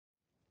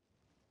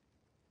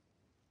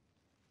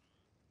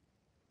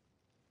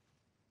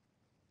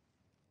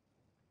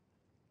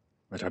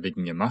Was habe ich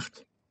denn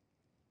gemacht?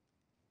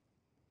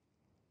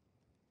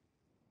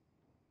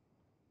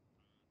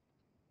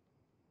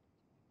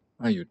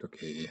 Ah gut,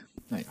 okay.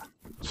 Naja,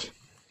 gut.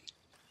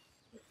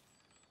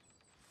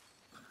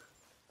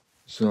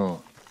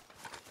 So.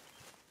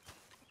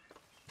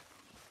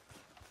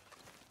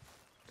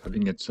 Was habe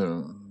ich jetzt...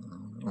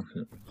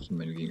 okay, das sind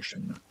meine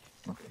Gegenstände.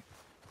 Okay.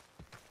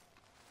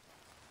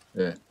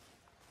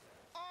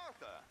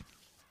 Arthur!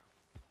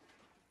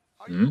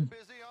 Are you Hm?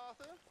 busy,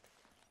 Arthur?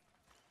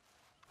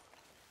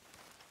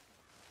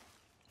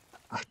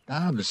 Ach,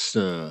 da bist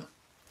du.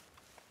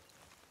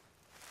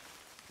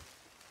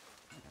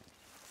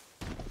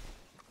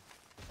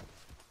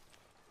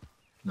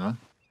 Na?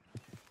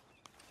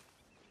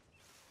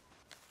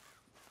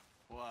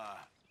 Why?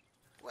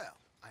 Well,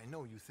 I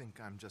know you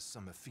think I'm just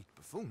some effete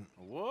buffoon.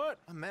 What?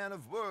 A man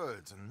of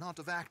words and not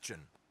of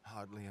action.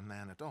 Hardly a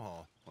man at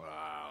all. Well,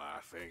 I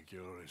think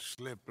you're as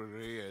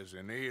slippery as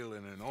an eel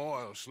in an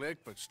oil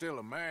slick, but still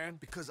a man.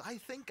 Because I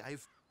think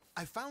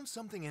I found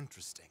something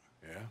interesting.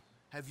 Yeah?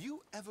 Have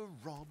you ever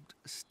robbed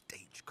a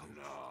stagecoach?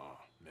 No,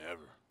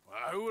 never.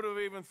 Well, who would have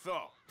even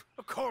thought?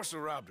 Of course I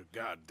robbed a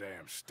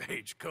goddamn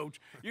stagecoach.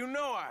 You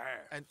know I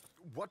have. And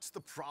what's the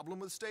problem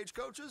with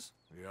stagecoaches?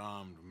 The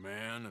armed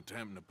man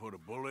attempting to put a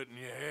bullet in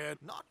your head?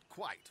 Not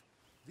quite.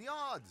 The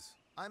odds.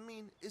 I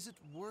mean, is it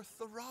worth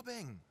the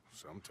robbing?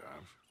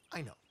 Sometimes.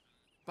 I know.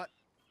 But,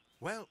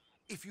 well,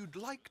 if you'd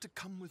like to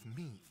come with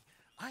me,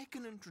 I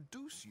can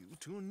introduce you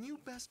to a new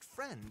best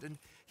friend, and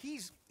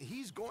he's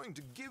going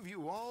to give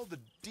you all the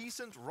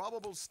decent,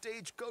 robbable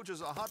stagecoaches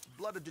a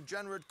hot-blooded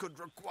degenerate could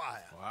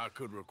require. Well, I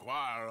could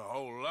require a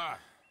whole lot.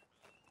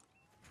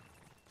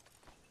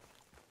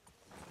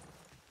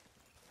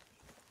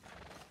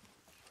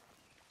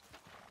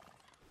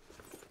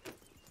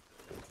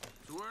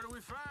 So where do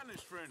we find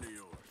this friend of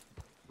yours?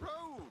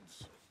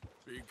 Roads!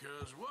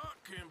 Because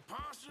what can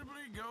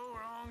possibly go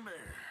wrong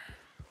there?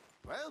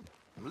 Well,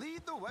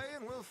 lead the way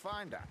and we'll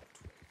find out.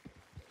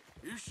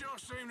 You sure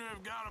seem to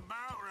have got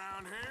about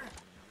around here.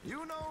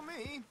 You know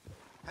me.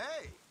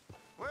 Hey,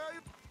 where are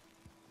you?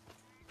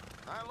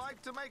 I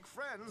like to make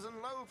friends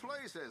in low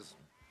places.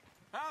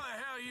 How the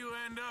hell you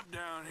end up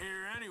down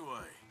here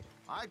anyway?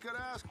 I could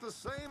ask the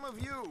same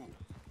of you.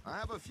 I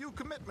have a few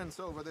commitments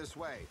over this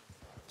way.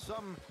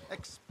 Some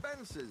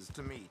expenses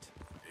to meet.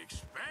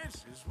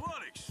 Expenses?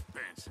 What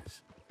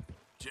expenses?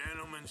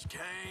 Gentlemen's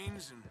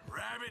canes and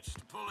rabbits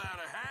to pull out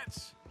of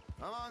hats?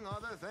 Among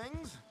other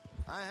things,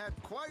 I had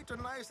quite a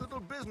nice little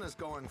business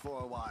going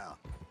for a while.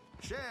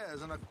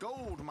 Shares in a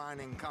gold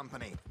mining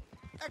company.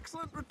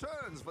 Excellent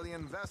returns for the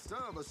investor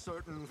of a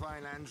certain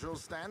financial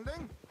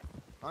standing.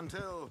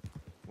 Until,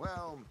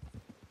 well,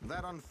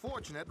 that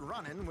unfortunate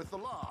run-in with the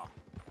law.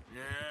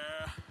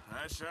 Yeah,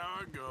 that's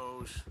how it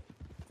goes.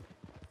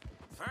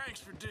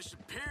 Thanks for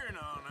disappearing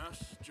on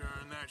us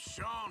during that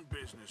Sean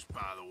business,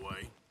 by the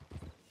way.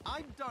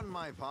 I'd done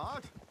my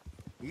part.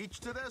 Each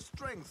to their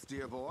strengths,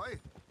 dear boy.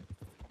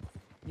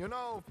 You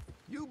know,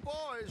 you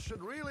boys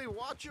should really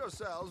watch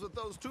yourselves with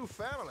those two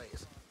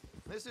families.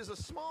 This is a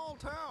small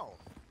town.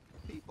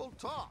 People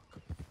talk.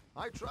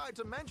 I tried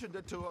to mention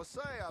it to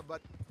Hosea,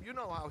 but you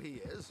know how he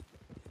is.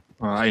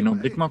 Einen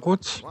Augenblick mal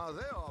kurz. While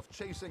they're off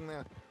chasing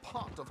their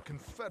pot of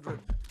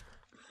Confederate...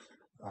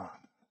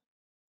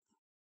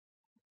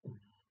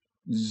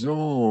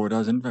 So,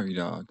 da sind wir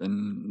wieder.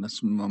 Dann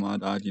lassen wir mal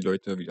da die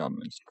Leute wieder ein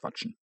bisschen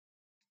quatschen.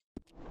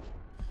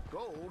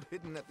 Gold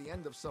hidden at the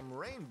end of some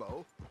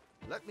rainbow.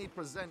 Let me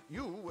present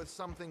you with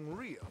something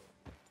real.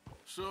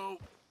 So,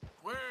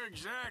 where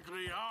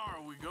exactly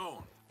are we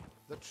going?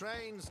 The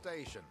train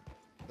station.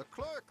 The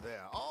clerk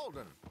there,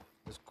 Alden,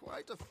 is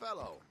quite a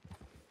fellow.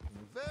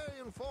 Very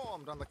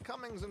informed on the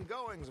comings and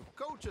goings of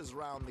coaches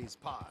round these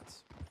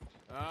parts.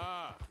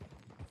 Ah,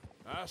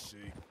 I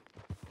see.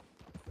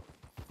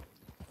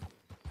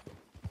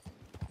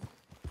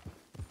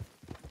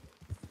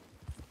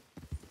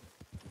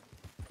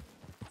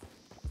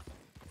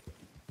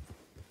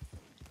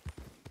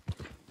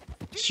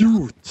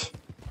 Gut.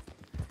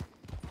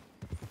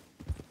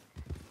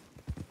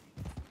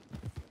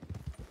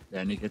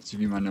 Lerne ich jetzt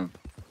wie meine...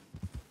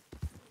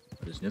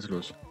 Was ist denn jetzt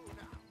los?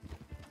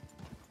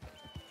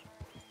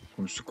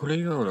 Kommst du,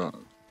 Kollege, oder?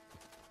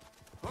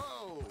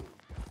 Whoa!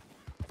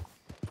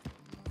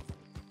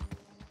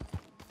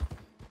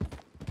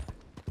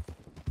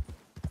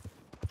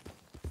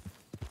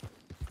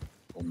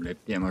 Warum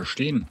bleibt der immer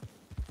stehen?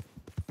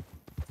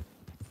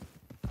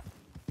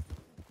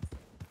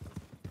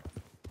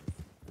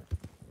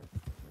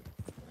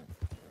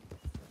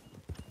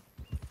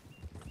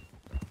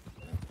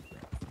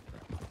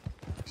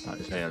 Ah,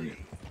 ist er ja wieder.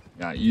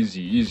 Ja,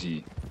 easy,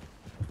 easy.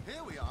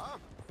 Here we are.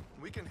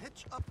 We can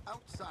hitch up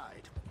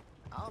outside.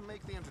 I'll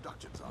make the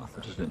introductions,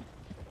 Arthur. Gottes Willen.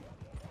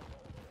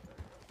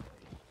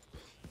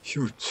 Gut. You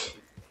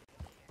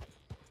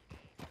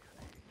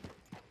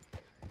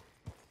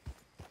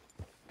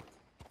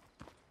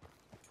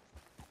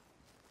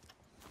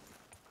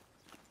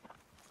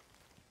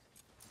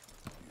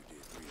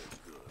did real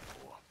good,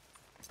 boy.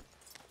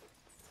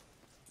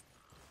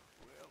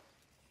 Well,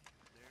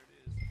 there it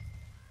is.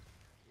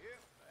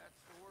 Yep.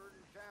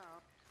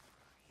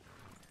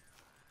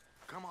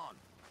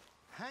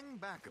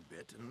 back a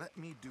bit and let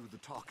me do the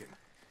talking.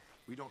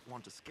 We don't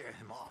want to scare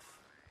him off.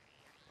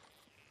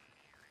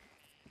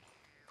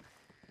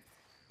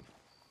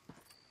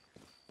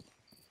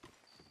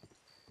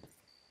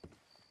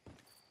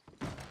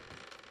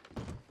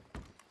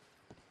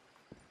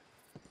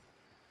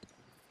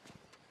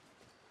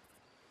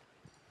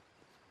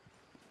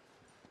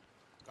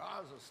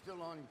 Cars are still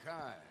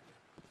unkind.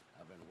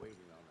 I've been waiting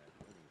on that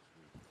winning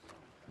streak for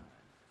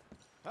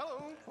some time.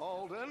 Hello,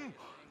 Alden.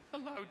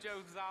 Hello,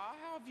 Josiah.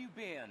 How have you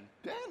been?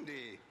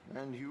 Dandy.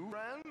 And you,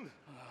 friend?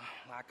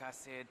 Like I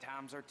said,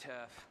 times are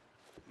tough.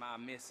 My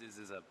missus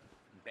is a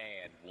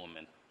bad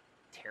woman.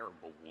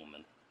 Terrible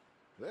woman.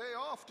 They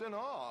often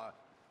are.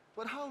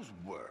 But how's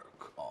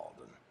work,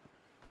 Alden?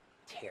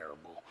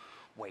 Terrible.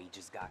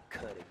 Wages got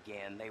cut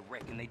again. They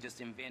reckon they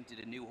just invented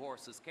a new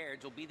horseless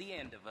carriage will be the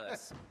end of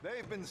us.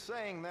 They've been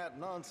saying that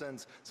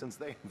nonsense since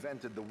they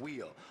invented the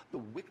wheel. The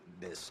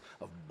wickedness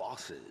of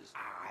bosses.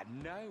 I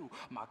know.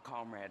 My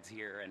comrades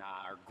here and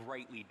I are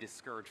greatly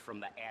discouraged from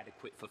the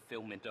adequate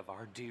fulfillment of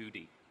our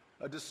duty.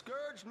 A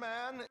discouraged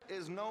man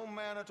is no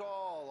man at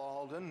all,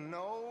 Alden.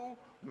 No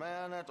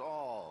man at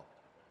all.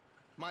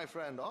 My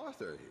friend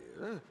Arthur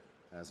here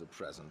has a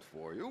present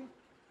for you.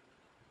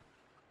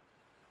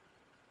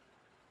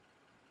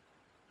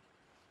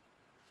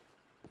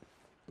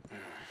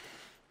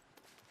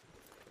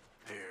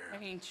 Here.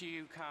 Ain't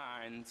you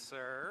kind,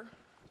 sir?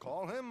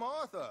 Call him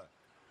Arthur.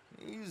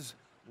 He's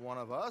one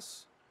of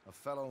us, a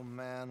fellow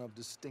man of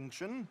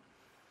distinction.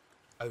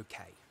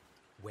 Okay.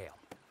 Well,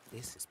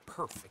 this is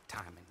perfect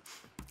timing.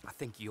 I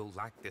think you'll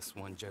like this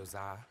one,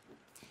 Josiah.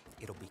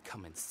 It'll be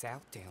coming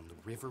south down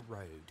the river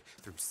road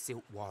through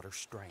Siltwater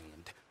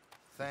Strand.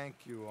 Thank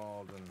you,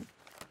 Alden.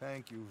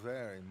 Thank you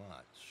very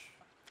much.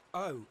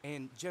 Oh,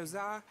 and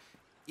Josiah,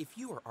 if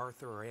you or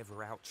Arthur are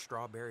ever out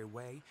Strawberry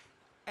Way,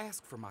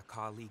 ask for my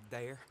colleague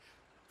there,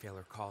 a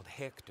feller called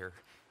Hector.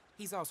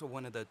 He's also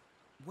one of the,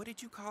 what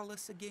did you call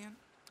us again?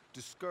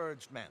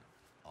 Discouraged men,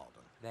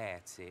 Alden.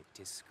 That's it,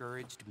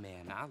 discouraged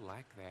men. I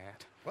like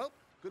that. Well,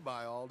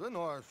 goodbye, Alden,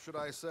 or should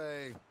I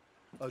say,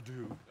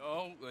 adieu.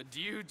 Oh,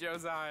 adieu,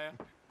 Josiah.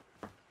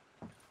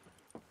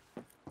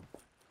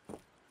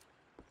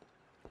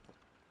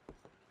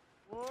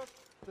 What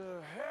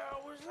the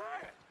hell was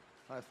that?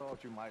 I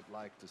thought you might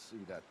like to see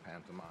that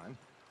pantomime.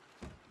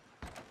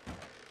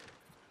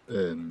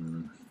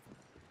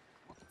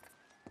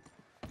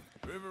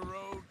 River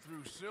Road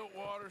through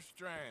Siltwater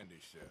Strand,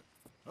 he said.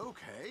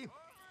 Okay.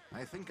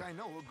 I think I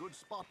know a good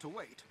spot to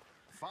wait.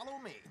 Follow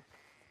me.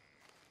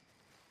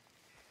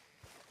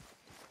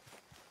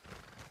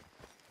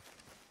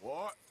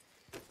 What?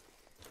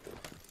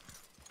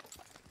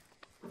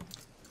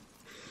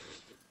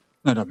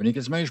 Na, da bin ich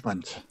jetzt mal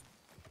gespannt.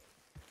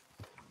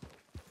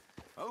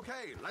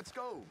 Okay, let's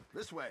go.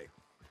 This way.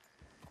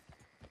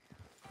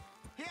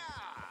 Yeah!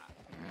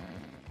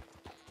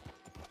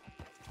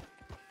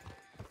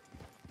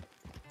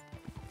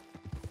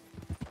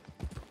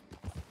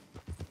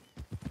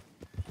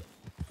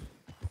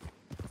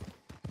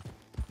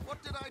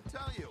 What did I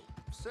tell you?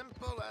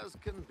 Simple as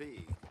can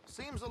be.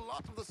 Seems a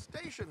lot of the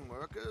station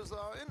workers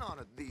are in on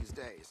it these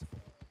days.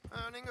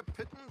 Earning a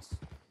pittance,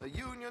 the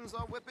unions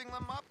are whipping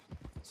them up,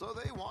 so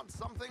they want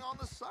something on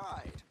the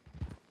side.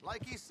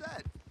 Like he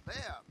said,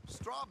 there,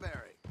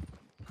 Strawberry.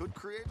 Could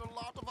create a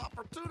lot of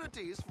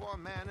opportunities for a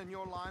man in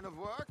your line of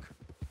work.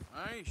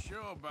 I ain't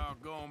sure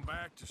about going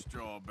back to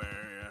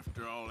Strawberry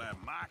after all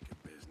that market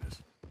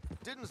business.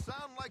 Didn't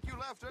sound like you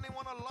left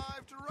anyone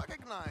alive to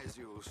recognize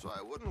you, so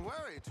I wouldn't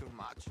worry too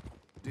much,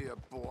 dear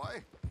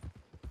boy.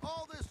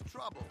 All this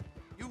trouble.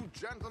 You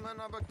gentlemen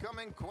are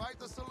becoming quite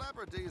the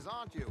celebrities,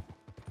 aren't you?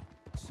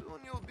 Soon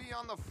you'll be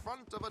on the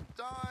front of a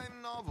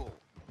dime novel.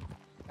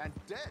 And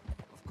dead,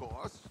 of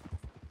course.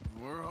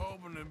 We're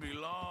hoping to be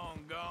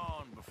long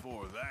gone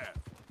before that.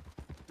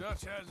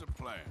 Dutch has a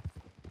plan.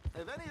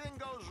 If anything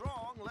goes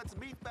wrong, let's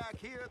meet back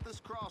here at this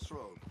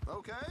crossroad,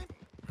 okay?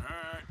 All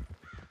right.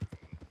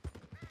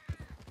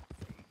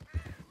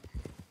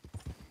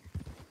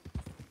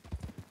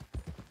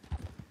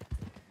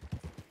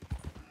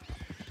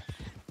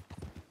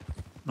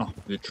 Na,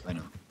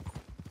 Wildschweine.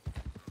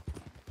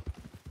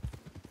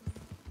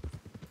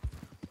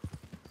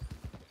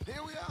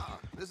 Here we are.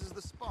 This is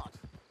the spot.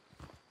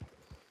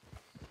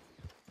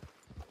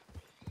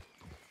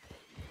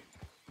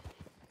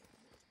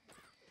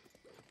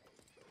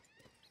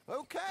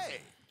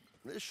 Okay.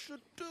 This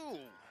should do.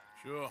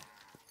 Sure.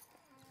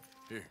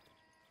 Here.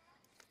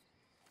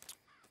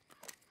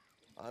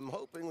 I'm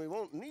hoping we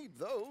won't need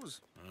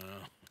those.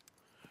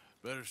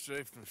 Better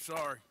safe than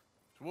sorry.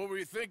 So what were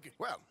you thinking?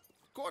 Well,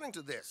 according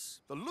to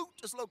this, the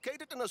loot is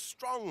located in a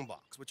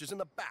strongbox, which is in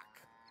the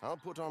back. I'll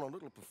put on a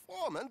little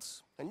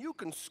performance, and you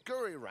can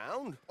scurry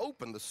around,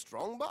 open the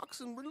strongbox,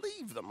 and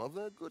relieve them of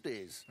their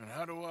goodies. And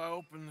how do I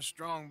open the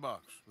strong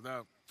box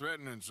without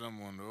threatening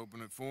someone to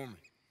open it for me?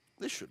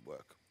 This should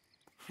work.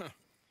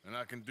 And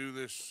I can do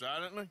this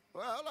silently?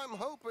 Well, I'm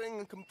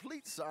hoping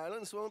complete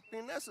silence won't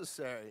be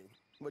necessary.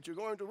 But you're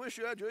going to wish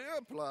you had your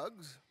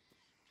earplugs.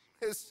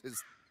 This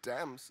is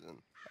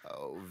Damson.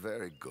 Oh,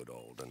 very good,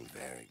 Alden,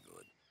 very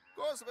good.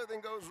 course, if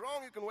anything goes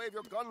wrong, you can wave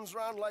your guns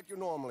around like you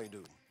normally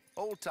do.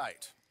 Hold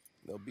tight.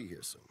 They'll be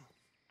here soon.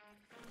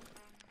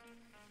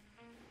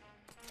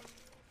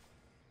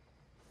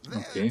 There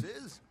Okay. it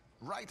is.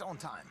 Right on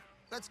time.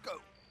 Let's go.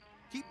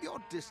 Keep your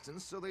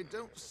distance so they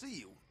don't see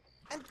you.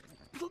 And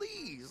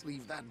please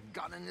leave that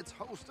gun in its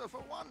holster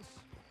for once.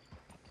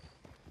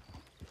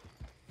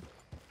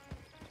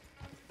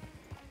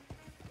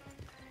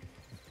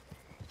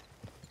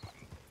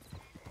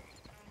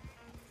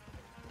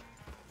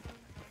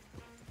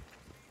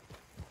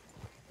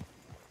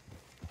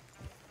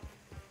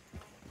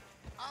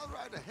 I'll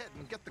ride ahead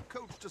and get the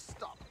coach to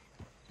stop.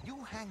 You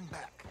hang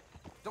back.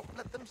 Don't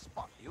let them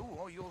spot you,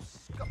 or you'll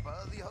scupper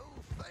the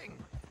whole thing.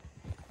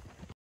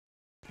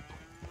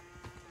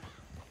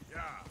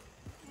 Yeah.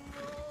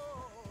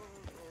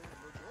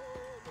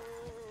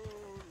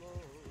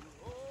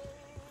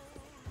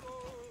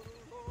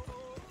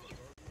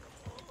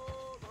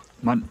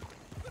 Mann,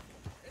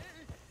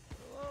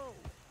 Hello.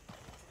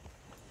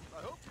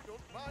 I hope you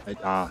don't mind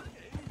Alter. my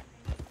singing.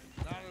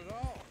 Not at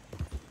all.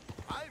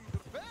 I'm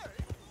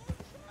preparing for a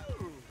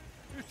show.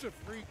 It's a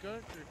free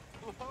country.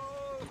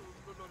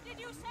 Did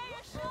you say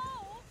a show?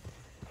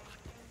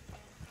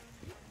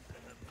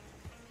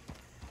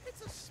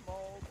 It's a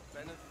small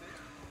benefit.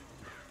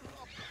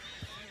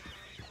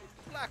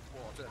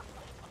 Blackwater.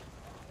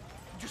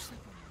 Just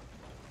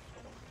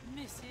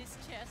Mrs.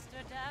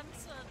 Chester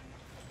Damson.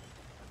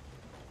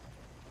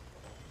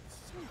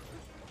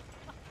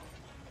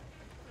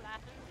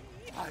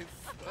 Flattery. I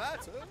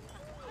flatter.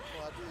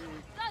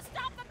 Bloody.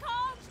 Stop the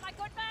coach, my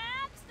good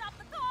man! Stop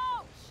the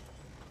coach!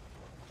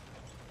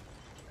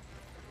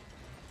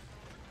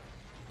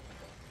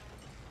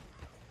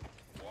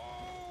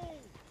 Whoa!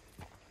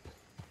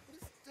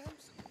 Miss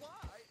Damson,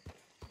 why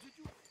did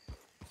you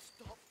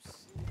stop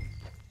singing?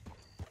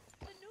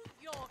 The New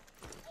York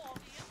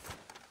audience,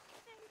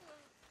 they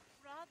were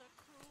rather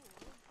cruel.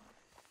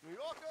 New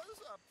Yorkers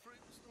are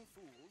priests and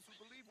fools who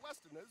believe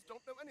Westerners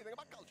don't know anything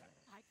about culture.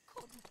 I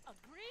couldn't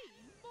agree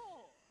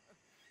more.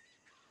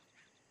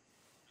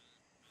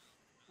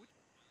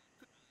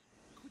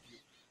 Could you?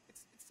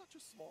 It's such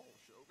a small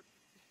show, but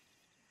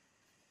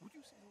would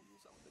you sing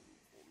something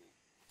for me?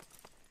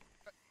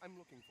 I'm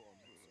looking for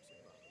Mrs.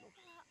 Soprano.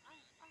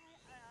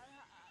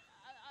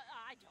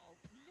 I don't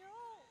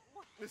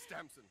know. Miss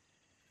Damson,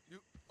 you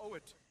owe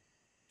it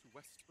to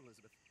West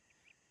Elizabeth.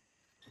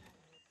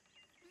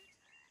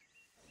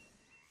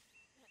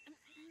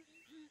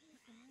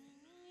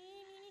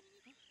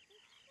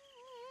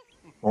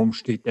 Warum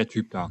steht der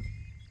Typ da?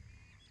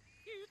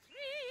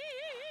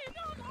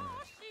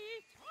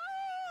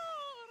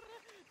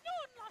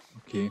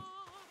 Okay.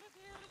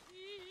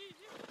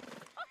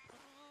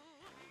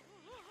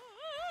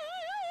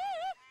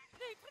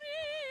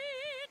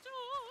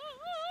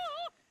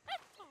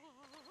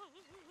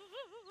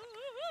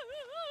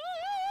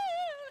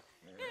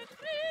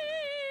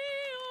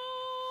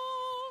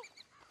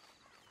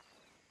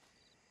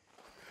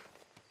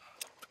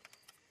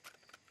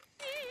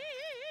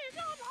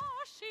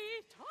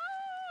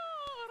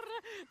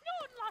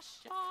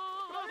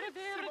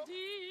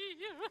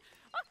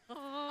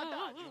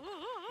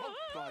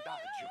 Molto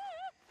adagio.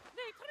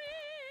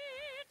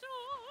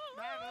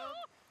 Madam,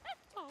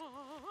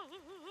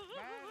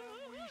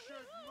 we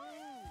should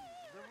move.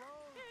 The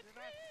roads are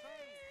not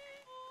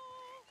safe.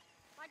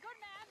 My good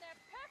man,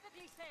 they're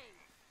perfectly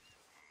safe.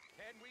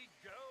 Can we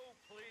go,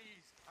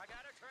 please? I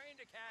got a train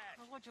to catch.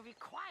 Oh, would you be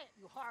quiet,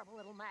 you horrible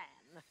little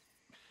man?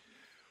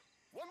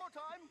 One more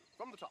time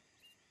from the top.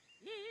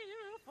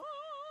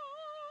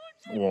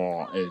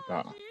 Boah,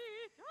 Alter.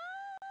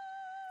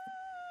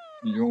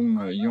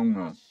 Junge,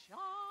 Junge.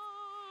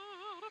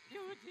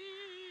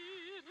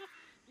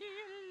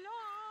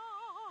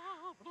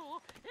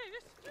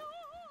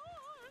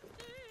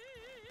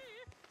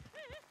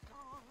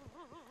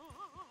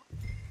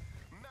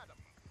 Madam,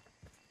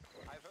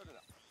 I've heard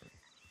enough.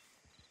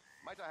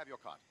 Might I have your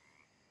card?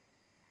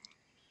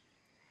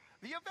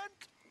 The event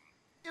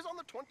is on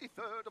the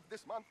 23rd of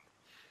this month.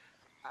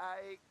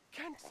 I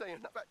can't say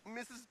enough about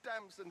Mrs.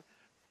 Damson.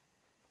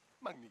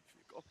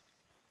 Magnifico.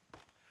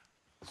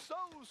 So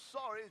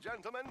sorry,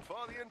 gentlemen,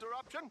 for the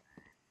interruption.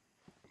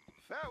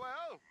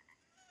 Farewell.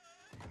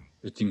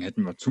 Das Ding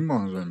hätten wir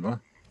zumachen sollen, wa?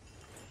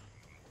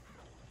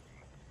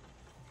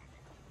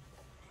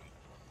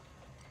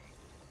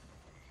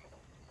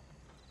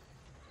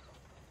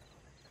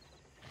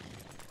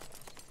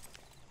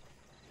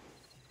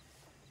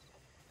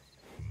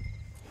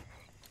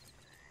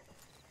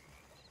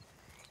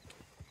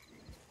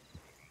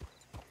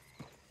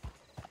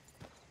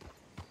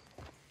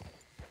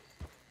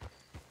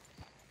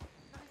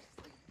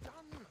 nicely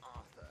done,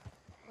 Arthur.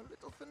 A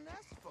little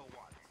finesse for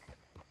once.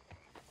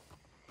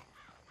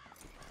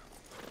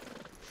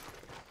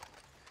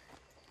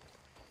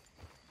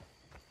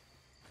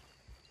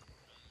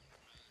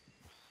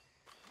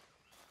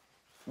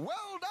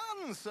 Well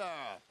done, sir.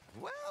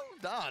 Well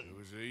done. It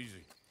was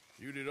easy.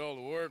 You did all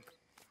the work.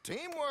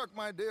 Teamwork,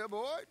 my dear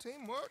boy.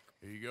 Teamwork.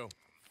 Here you go.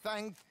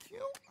 Thank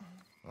you.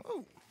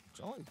 Oh,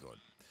 jolly good.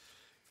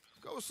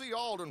 Go see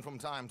Alden from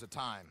time to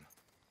time.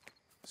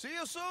 See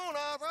you soon,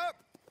 Arthur.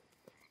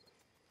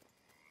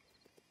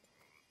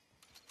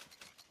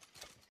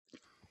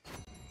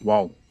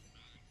 Wow.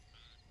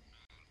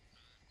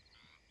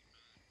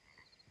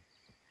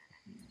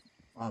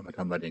 Ah, was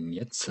haben wir denn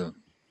jetzt?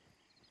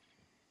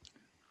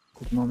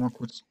 Gucken wir mal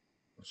kurz.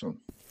 Achso.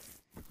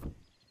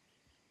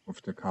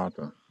 Auf der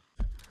Karte.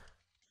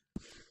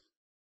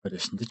 Was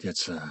ist denn das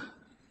jetzt?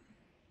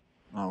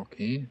 Ah,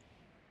 okay.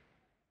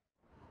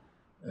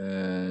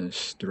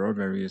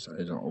 Strawberry ist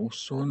also auch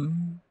so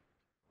ein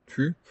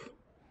Typ.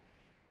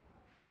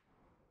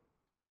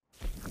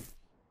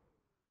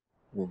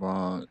 Wo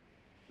wir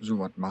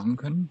sowas machen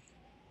können.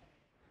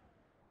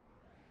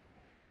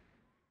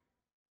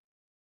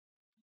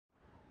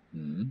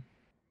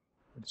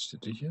 Was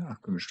steht hier?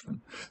 Ach, gemischt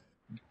von.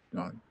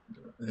 Ja,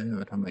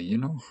 was haben wir hier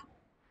noch?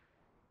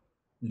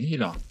 Ein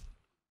Hehler.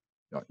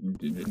 Ja,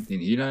 den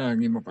Hehler, da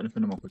gehen wir auf alle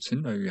Fälle mal kurz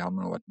hin, weil wir haben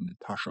noch was in der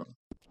Tasche.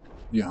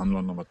 Wir haben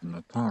noch was in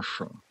der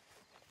Tasche.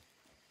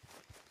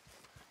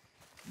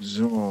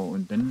 So,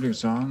 und dann würde ich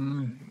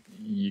sagen,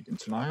 hier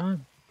ins Lager.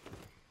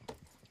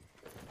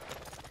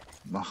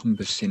 Mach ein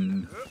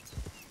bisschen.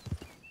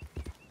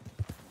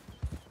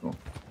 So.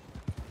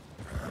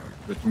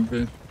 Wird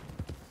dunkel.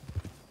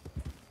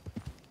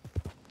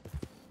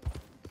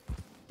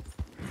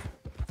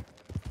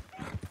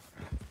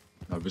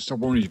 Da bist du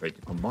aber auch nicht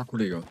weggekommen, wa,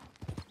 Kollege?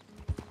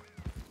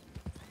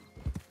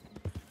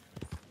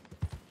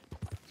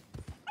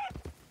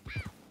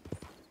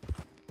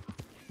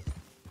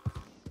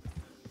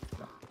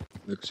 Ja,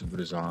 ich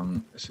würde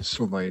sagen, es ist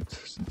soweit.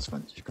 Es sind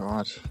 20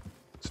 Grad,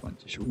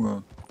 20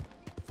 Uhr.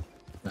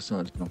 Das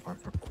soll ich noch mal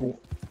verkaufen.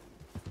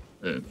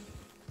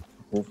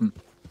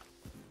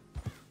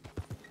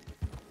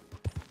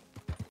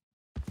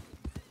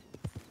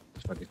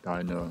 Das, was ich da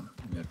in der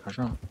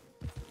Tasche.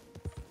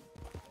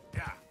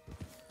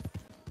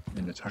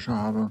 In der Tasche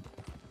habe.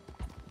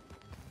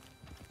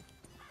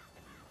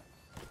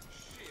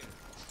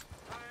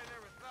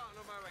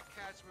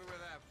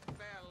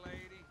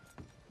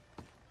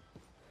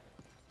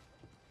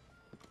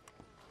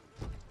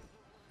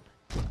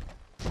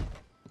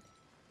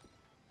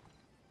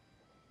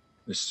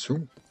 Ist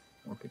zu?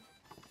 Okay.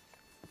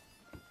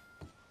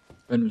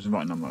 Dann müssen wir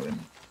andermal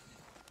rennen.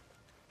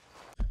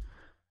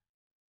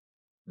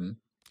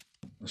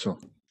 Achso,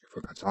 ich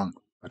wollte gerade sagen,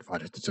 was war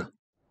das bitte?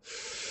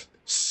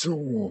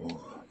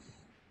 So.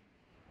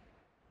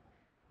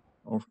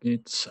 Auf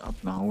geht's, ab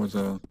nach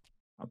Hause,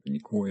 ab in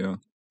die Koje.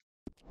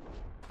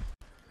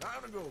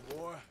 Time to go,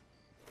 boy.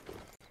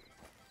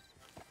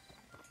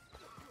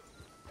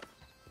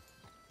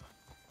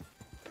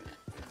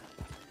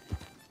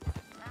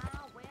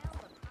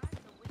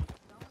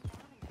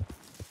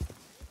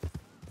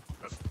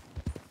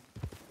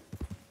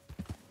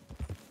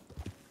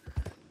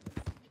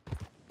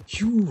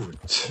 Gut.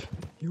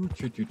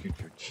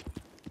 Gut.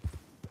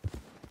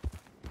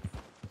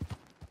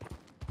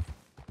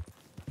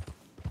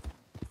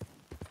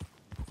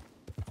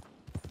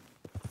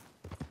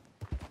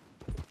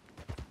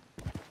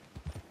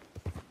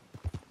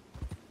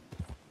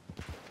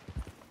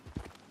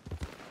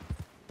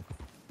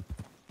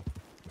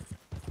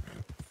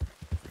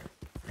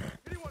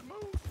 Anyone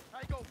move?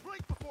 I go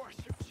blink before I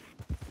shoot you.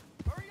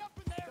 Hurry up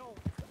in there.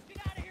 Let's get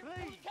out of here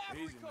before the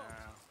cavalry Easy comes.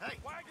 now. Hey,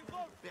 wagon's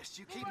loaded. Best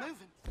you keep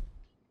moving.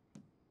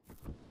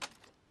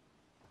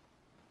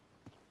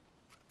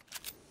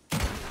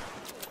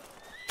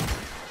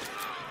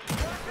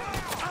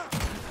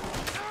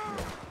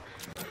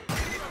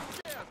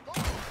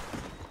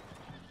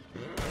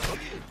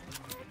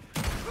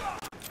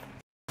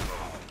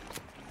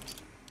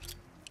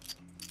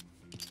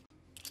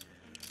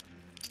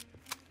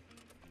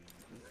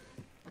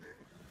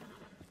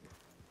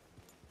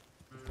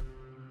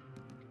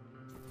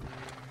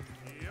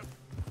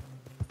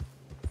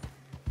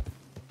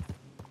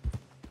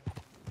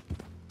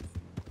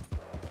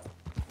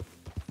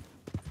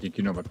 Die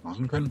Kinder was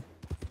machen können?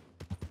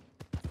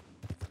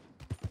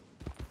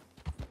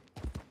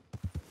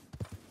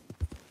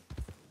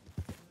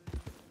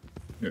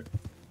 Nö,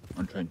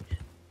 anscheinend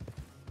nicht.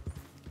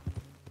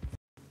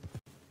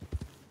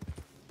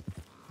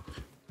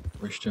 Ich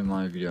bräuchte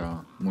mal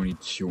wieder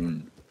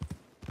Munition.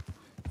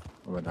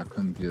 Aber da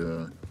können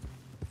wir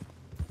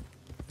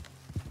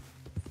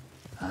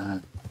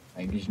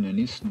eigentlich in der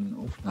nächsten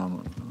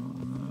Aufnahme.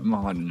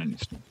 Machen wir in der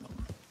nächsten Aufnahme.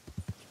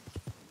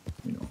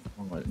 Genau,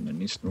 machen wir in der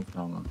nächsten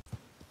Aufnahme.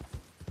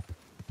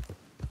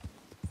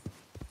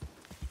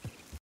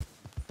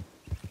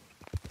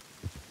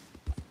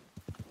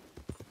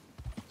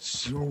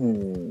 So.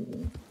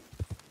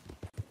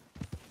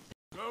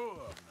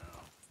 Go up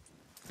now.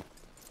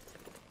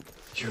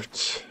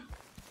 Gut.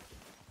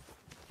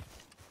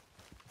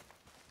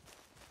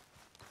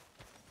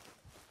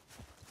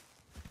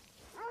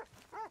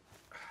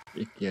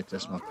 Ich gehe jetzt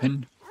erstmal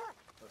pennen.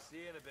 I'll see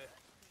you in a bit.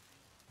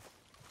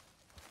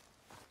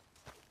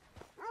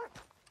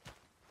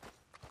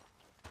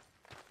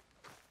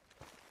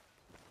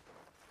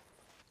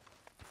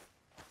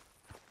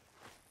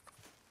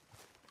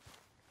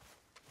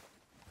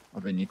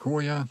 Aber in die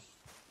Koje.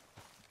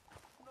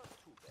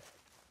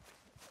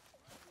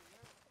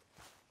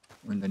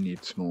 Und dann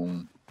geht's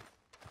morgen.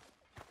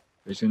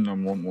 Wir sind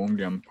am Morgen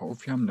die am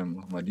Pauf haben, dann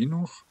machen wir die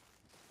noch.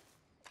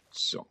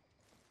 So.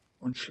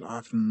 Und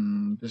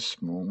schlafen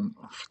bis morgen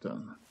 8.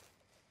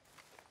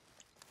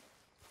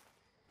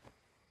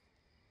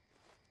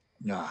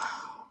 Ja.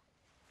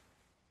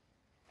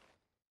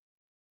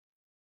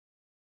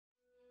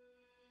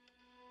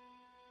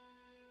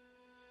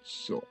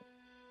 So.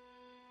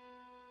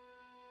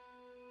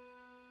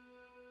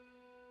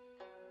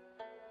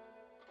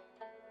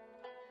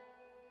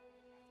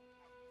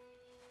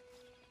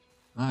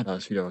 Ah, da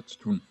ist wieder was zu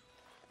tun.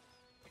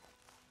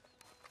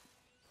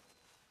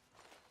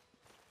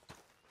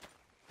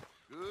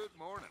 Good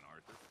morning,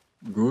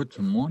 Arthur. Good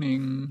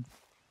morning.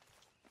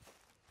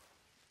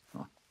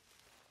 Ah.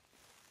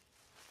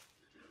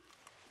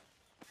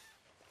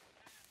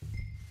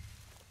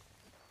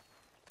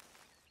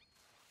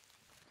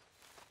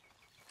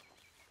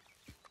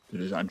 Das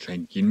ist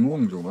anscheinend jeden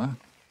Morgen so, wa?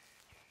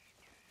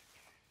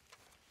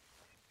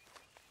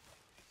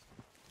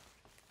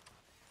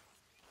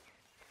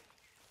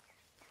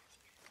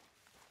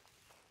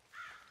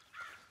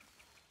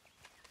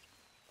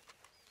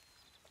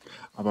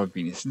 Aber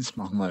wenigstens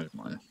machen wir halt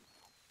mal.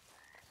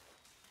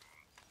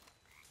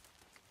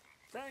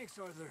 Thanks,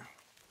 Arthur.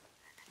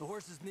 The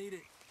horses need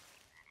it.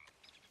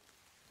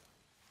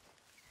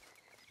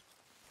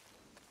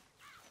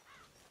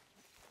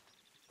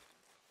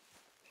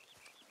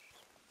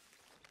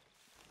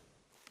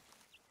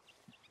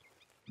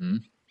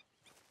 Hm?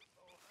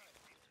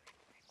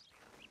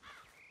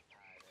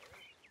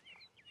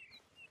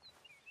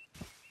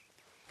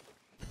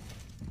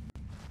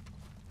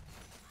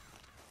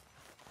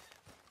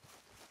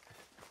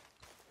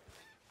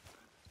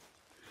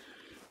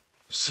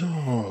 So.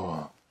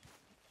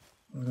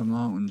 Warte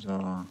mal,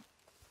 unser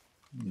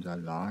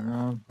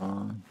Lager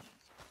war.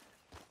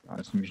 Da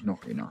ist nämlich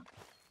noch einer.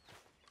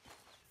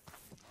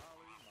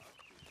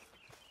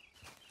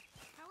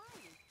 How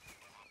are you?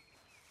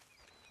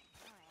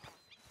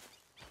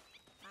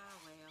 Oh,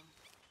 well.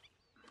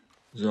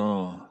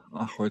 So.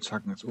 Ach,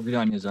 Holzhacken ist auch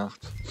wieder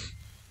angesagt.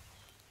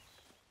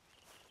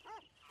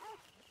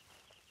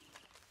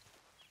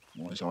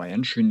 Oh, ist aber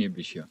ganz schön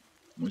neblig hier.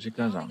 Muss ich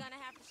da Only sagen. gonna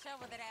have to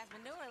shovel that as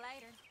manure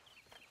later.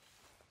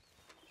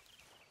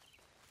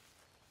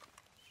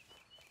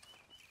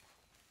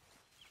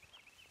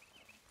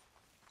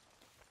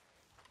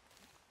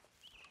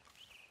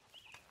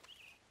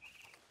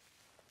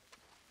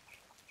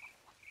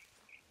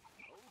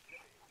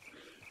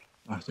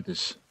 Ach, das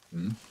ist.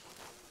 Hm?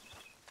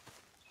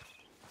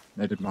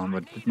 Ne, das machen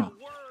wir. Das mal.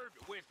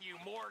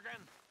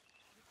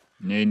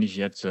 Nee, nicht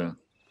jetzt. Ich habe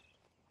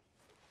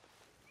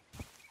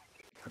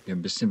hier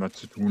ein bisschen was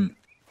zu tun.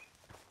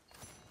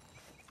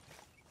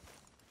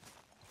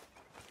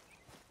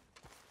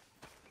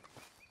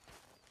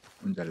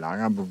 Und der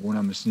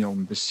Lagerbewohner müssen ja auch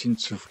ein bisschen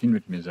zufrieden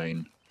mit mir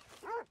sein.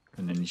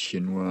 Kann ja nicht hier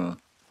nur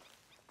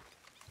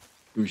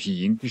durch die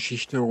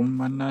Gegend-Geschichte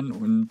rumwandern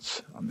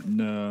und am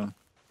Ende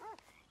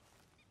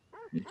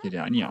liegt hier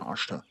der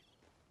Angearschte.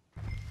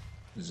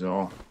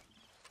 So,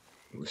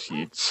 los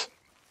geht's.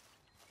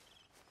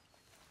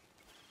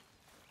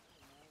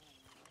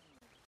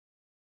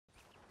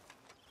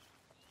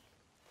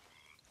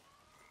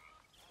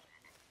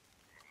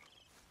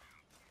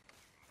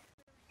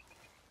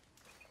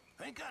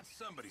 Thank God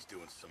somebody's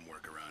doing some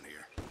work around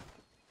here.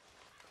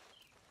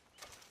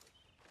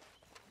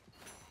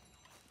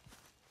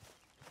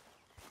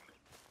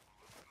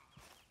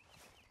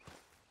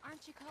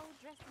 Aren't you cold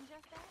dressed in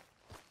just that?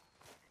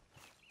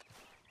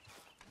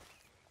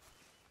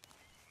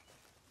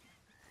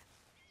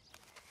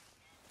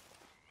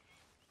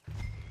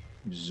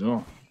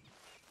 So.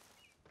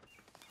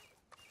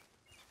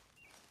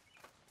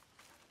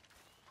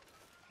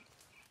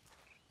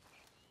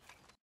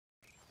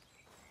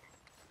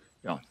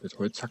 Ja, das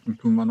Holzhacken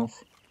tun wir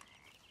noch.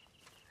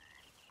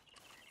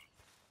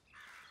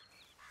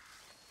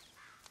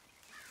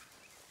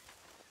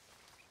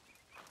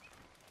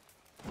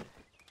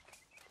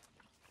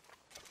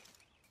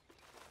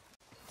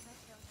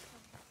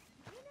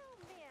 You know,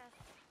 miss,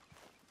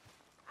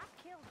 I've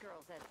killed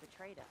girls that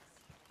betrayed us,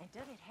 and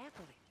done it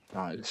happily.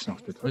 Da ist noch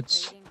das Is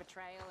Holz. reading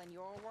betrayal in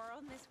your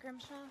world, Miss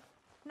Grimshaw?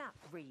 Not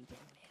reading,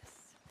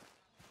 miss.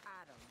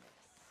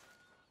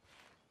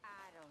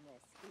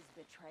 Idleness is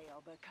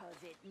betrayal because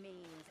it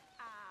means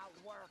I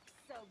work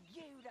so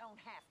you don't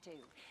have to.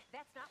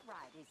 That's not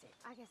right, is it?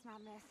 I guess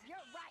not, miss. You're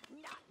right,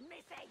 not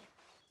missy.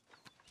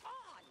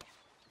 On!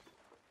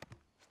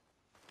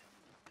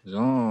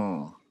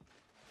 So.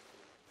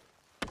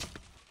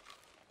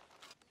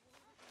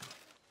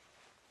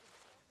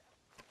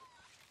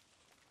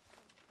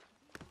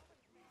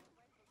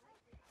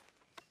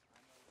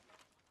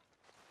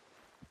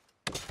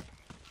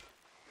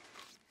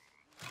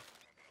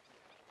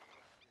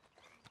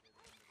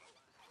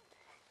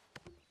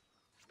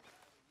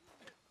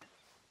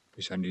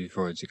 Ich an die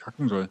für Holz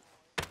kacken soll.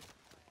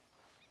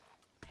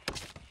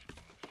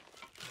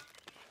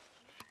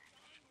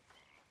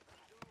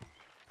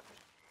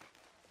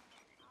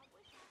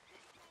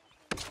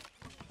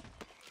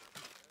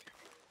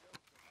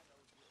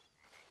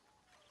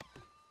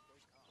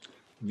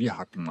 Wir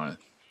hacken mal.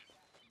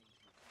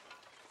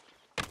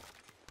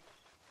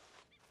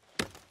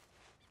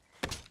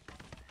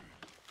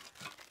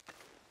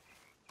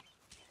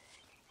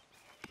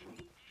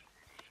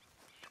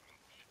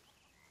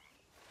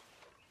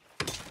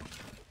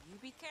 You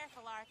be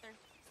careful, Arthur.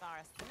 Saw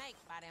a snake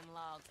by them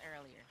logs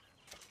earlier.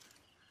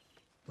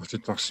 Was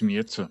das sagst du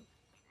mir jetzt?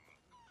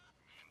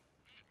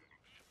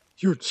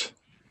 Gut.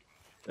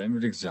 Dann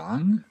würde ich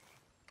sagen,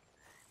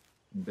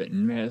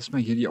 beenden wir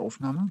erstmal hier die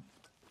Aufnahme.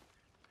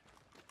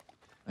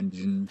 An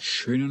diesem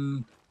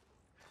schönen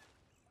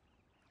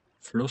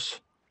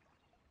Fluss.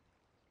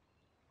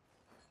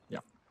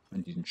 Ja,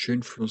 an diesem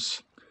schönen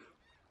Fluss.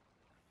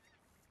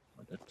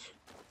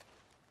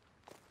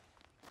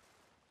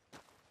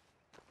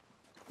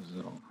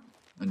 So,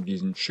 an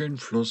diesem schönen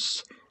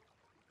Fluss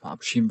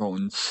verabschieden wir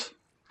uns.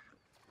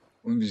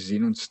 Und wir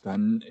sehen uns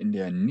dann in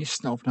der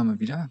nächsten Aufnahme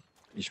wieder.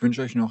 Ich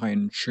wünsche euch noch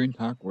einen schönen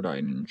Tag oder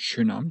einen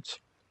schönen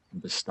Abend.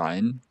 Und bis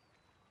dahin,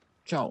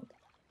 ciao.